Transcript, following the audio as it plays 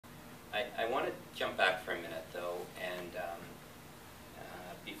want to jump back for a minute, though, and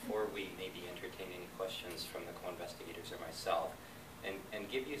before we maybe entertain any questions from the co-investigators or myself,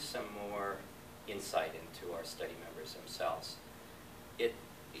 and give you some more insight into our study members themselves.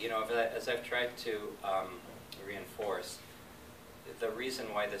 As I've tried to reinforce, the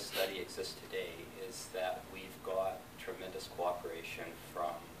reason why this study exists today is that we've got tremendous cooperation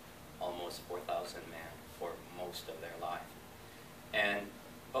from almost 4,000 men for most of their life.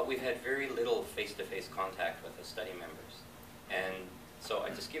 But we've had very little face-to-face contact with the study members. And so I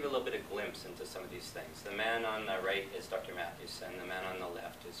just give a little bit of glimpse into some of these things. The man on the right is Dr. Mathewson, the man on the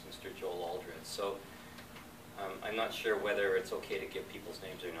left is Mr. Joel Aldred. So I'm not sure whether it's okay to give people's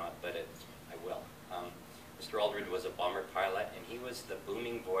names or not, but I will. Mr. Aldred was a bomber pilot, and he was the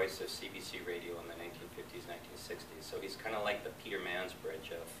booming voice of CBC radio in the 1950s, 1960s. So he's kind of like the Peter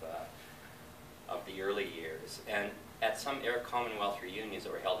Mansbridge of the early years. And at some Air Commonwealth reunions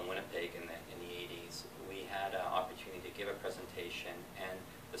that were held in Winnipeg in the 80s, we had an opportunity to give a presentation, and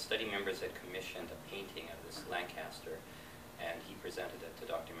the study members had commissioned a painting of this Lancaster, and he presented it to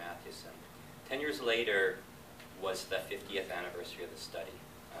Dr. Mathewson. 10 years later was the 50th anniversary of the study,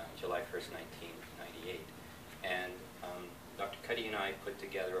 July 1st, 1998. And Dr. Cuddy and I put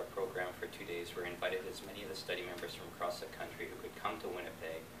together a program for 2 days where we invited as many of the study members from across the country who could come to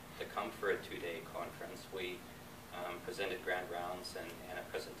Winnipeg to come for a 2-day conference. We presented grand rounds and a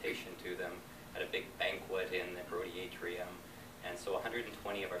presentation to them at a big banquet in the Brody Atrium. And so 120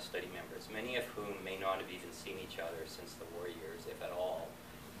 of our study members, many of whom may not have even seen each other since the war years, if at all,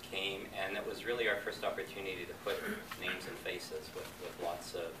 came. And it was really our first opportunity to put names and faces with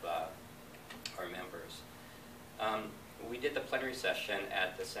lots of our members. We did the plenary session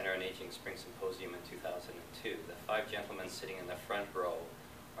at the Center on Aging Spring Symposium in 2002. The 5 gentlemen sitting in the front row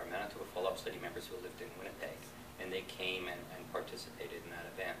are Manitoba Follow-Up study members who lived in Winnipeg, and they came and participated in that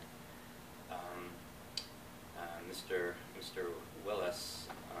event. Mr.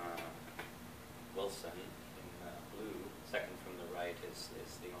 Wilson in blue, second from the right, is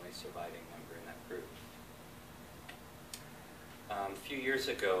the only surviving member in that group. A few years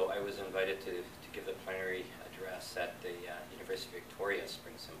ago, I was invited to give the plenary address at the University of Victoria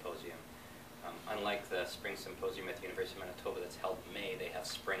Spring Symposium. Unlike the Spring Symposium at the University of Manitoba that's held in May, they have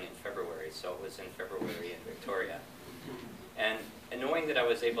spring in February, so it was in February in Victoria. And knowing that I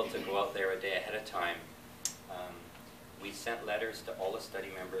was able to go out there a day ahead of time, we sent letters to all the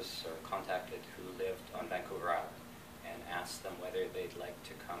study members or contacted who lived on Vancouver Island and asked them whether they'd like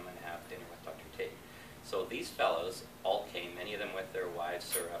to come and have dinner with Dr. Tate. So these fellows all came, many of them with their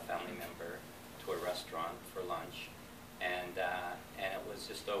wives or a family member, to a restaurant for lunch. And it was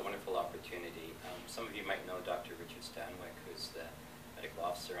just a wonderful opportunity. Some of you might know Dr. Richard Stanwyck, who's the medical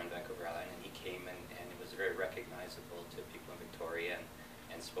officer on Vancouver Island, and he came and it was very recognizable to people in Victoria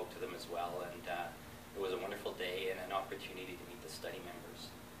and spoke to them as well. And it was a wonderful day and an opportunity to meet the study members.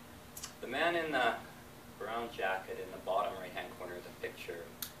 The man in the brown jacket in the bottom right-hand corner of the picture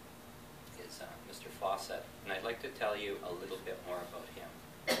is Mr. Fawcett, and I'd like to tell you a little bit more about him.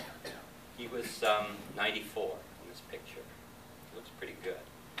 He was 94 in this picture. He looks pretty good.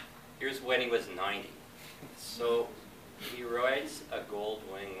 Here's when he was 90. So he rides a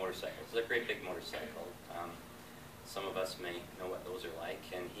gold-wing motorcycle. It's a great big motorcycle. Some of us may know what those are like.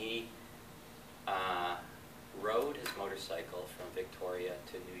 And he rode his motorcycle from Victoria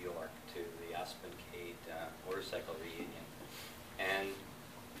to New York to the Aspencade motorcycle reunion. And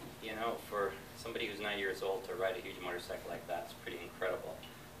you know, for somebody who's 90 years old to ride a huge motorcycle like that is pretty incredible,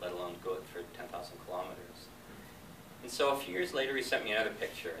 let alone good for 10,000 kilometers. And so a few years later, he sent me another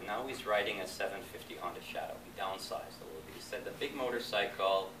picture, and now he's riding a 750 Honda Shadow. He downsized a little bit. He said the big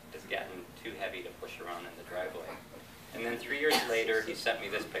motorcycle is getting too heavy to push around in the driveway. And then 3 years later, he sent me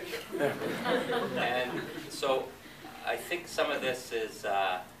this picture. And so I think some of this is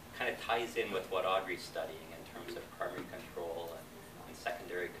kind of ties in with what Audrey's studying in terms of primary control and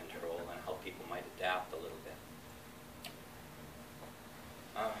secondary control and how people might adapt a little bit.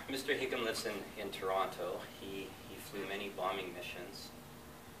 Mr. Higgum lives in Toronto. He flew many bombing missions.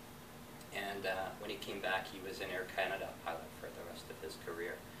 And when he came back, he was an Air Canada pilot for the rest of his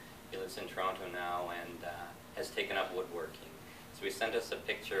career. He lives in Toronto now and has taken up woodworking. So he sent us a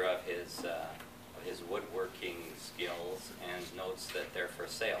picture of his woodworking skills and notes that they're for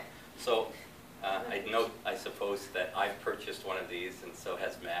sale. So I'd note, I suppose, that I've purchased one of these, and so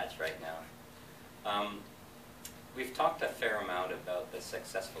has Madge right now. We've talked a fair amount about the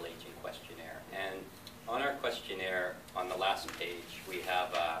Successful Aging Questionnaire, and on our questionnaire, on the last page, we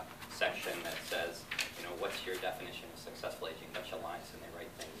have a section that says, you know, what's your definition of successful aging? A bunch of lines, and they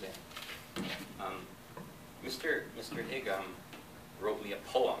write things in. Mr. Higgum wrote me a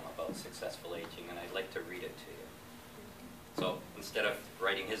poem about about successful aging, and I'd like to read it to you. So instead of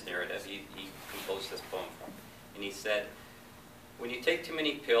writing his narrative, he composed this poem for me. And he said, "When you take too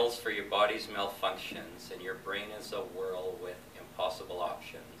many pills for your body's malfunctions and your brain is a whirl with impossible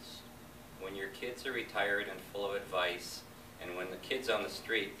options, when your kids are retired and full of advice, and when the kids on the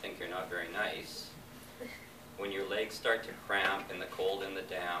street think you're not very nice, when your legs start to cramp in the cold and the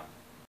damp,